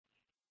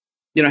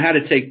how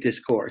to take this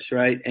course,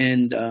 right?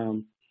 And,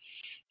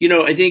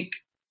 I think,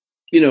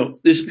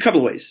 there's a couple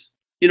of ways.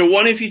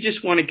 One, if you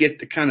just want to get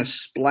the kind of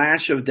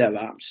splash of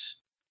DevOps,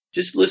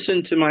 just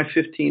listen to my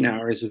 15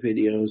 hours of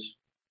videos.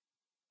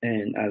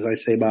 And as I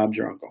say, Bob's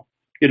your uncle.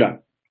 You're done.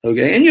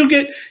 Okay. And you'll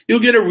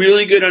get a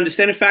really good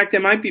understanding. In fact,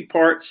 there might be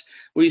parts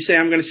where you say,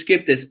 I'm going to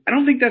skip this. I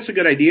don't think that's a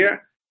good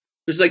idea.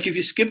 It's like if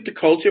you skip the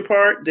culture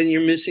part, then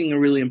you're missing a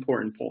really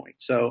important point.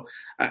 So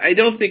I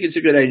don't think it's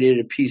a good idea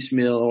to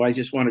piecemeal, oh, I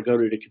just want to go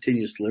to the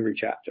continuous delivery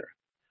chapter.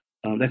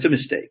 That's a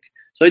mistake.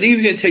 So I think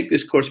if you're going to take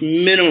this course,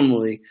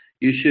 minimally,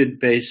 you should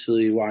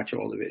basically watch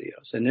all the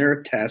videos. And there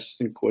are tests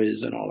and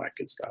quizzes and all that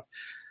good stuff.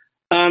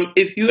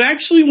 If you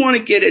actually want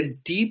to get a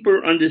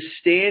deeper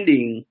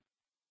understanding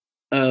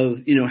of,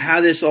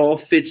 how this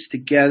all fits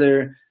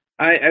together,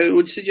 I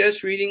would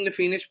suggest reading the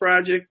Phoenix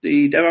Project,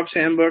 the DevOps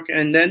Handbook,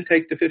 and then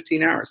take the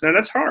 15 hours. Now,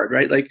 that's hard,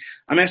 right? Like,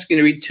 I'm asking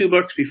you to read 2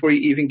 books before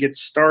you even get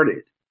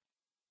started.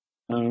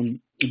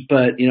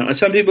 But,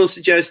 some people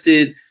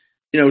suggested,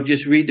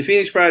 just read the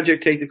Phoenix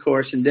Project, take the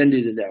course, and then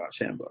do the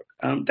DevOps Handbook.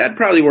 That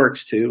probably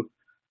works too.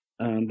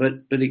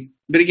 But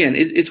again,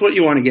 it's what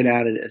you want to get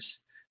out of this.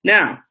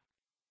 Now,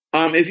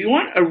 if you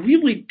want a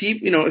really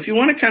deep, if you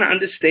want to kind of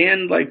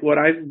understand like what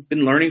I've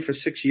been learning for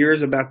 6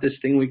 years about this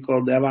thing we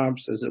call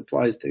DevOps as it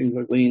applies to things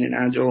like Lean and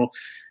Agile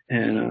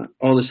and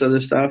all this other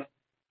stuff,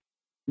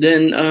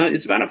 then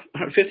it's about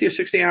 50 or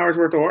 60 hours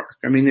worth of work.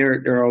 I mean,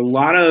 there are a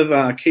lot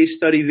of case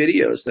study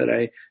videos that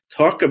I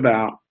talk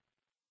about,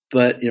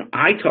 but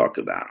I talk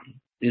about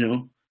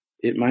them.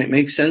 It might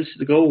make sense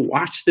to go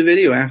watch the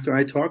video after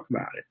I talk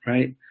about it,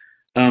 right?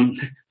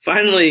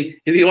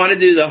 Finally, if you want to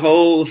do the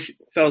whole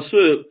fell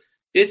swoop,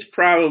 it's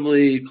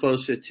probably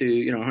closer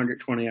to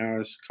 120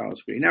 hours college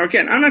degree. Now,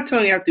 again, I'm not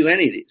telling you how to do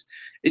any of these.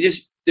 It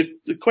just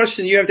the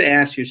question you have to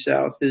ask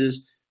yourself is,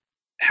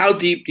 how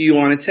deep do you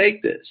want to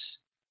take this?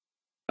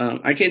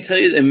 I can't tell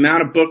you the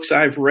amount of books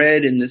I've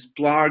read and this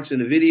blogs and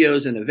the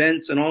videos and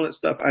events and all that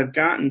stuff I've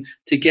gotten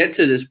to get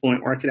to this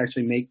point where I could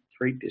actually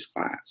create this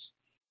class.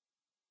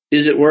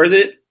 Is it worth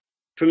it?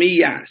 For me,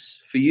 yes.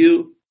 For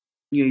you,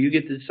 you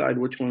get to decide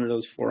which one of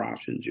those 4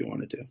 options you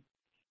want to do.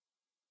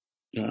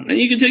 And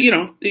you can do, you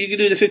can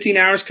do the 15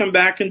 hours, come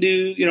back and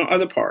do,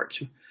 other parts.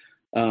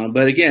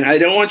 But again, I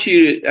don't want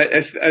you.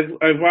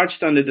 I've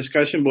watched on the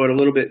discussion board a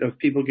little bit of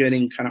people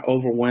getting kind of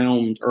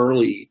overwhelmed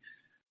early,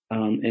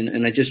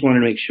 and I just want to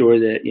make sure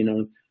that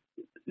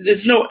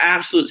there's no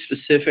absolute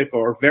specific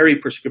or very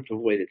prescriptive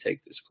way to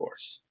take this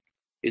course.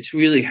 It's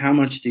really how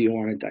much do you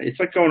want to die. It's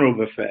like going to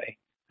a buffet.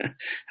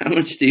 How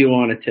much do you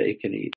want to take and eat?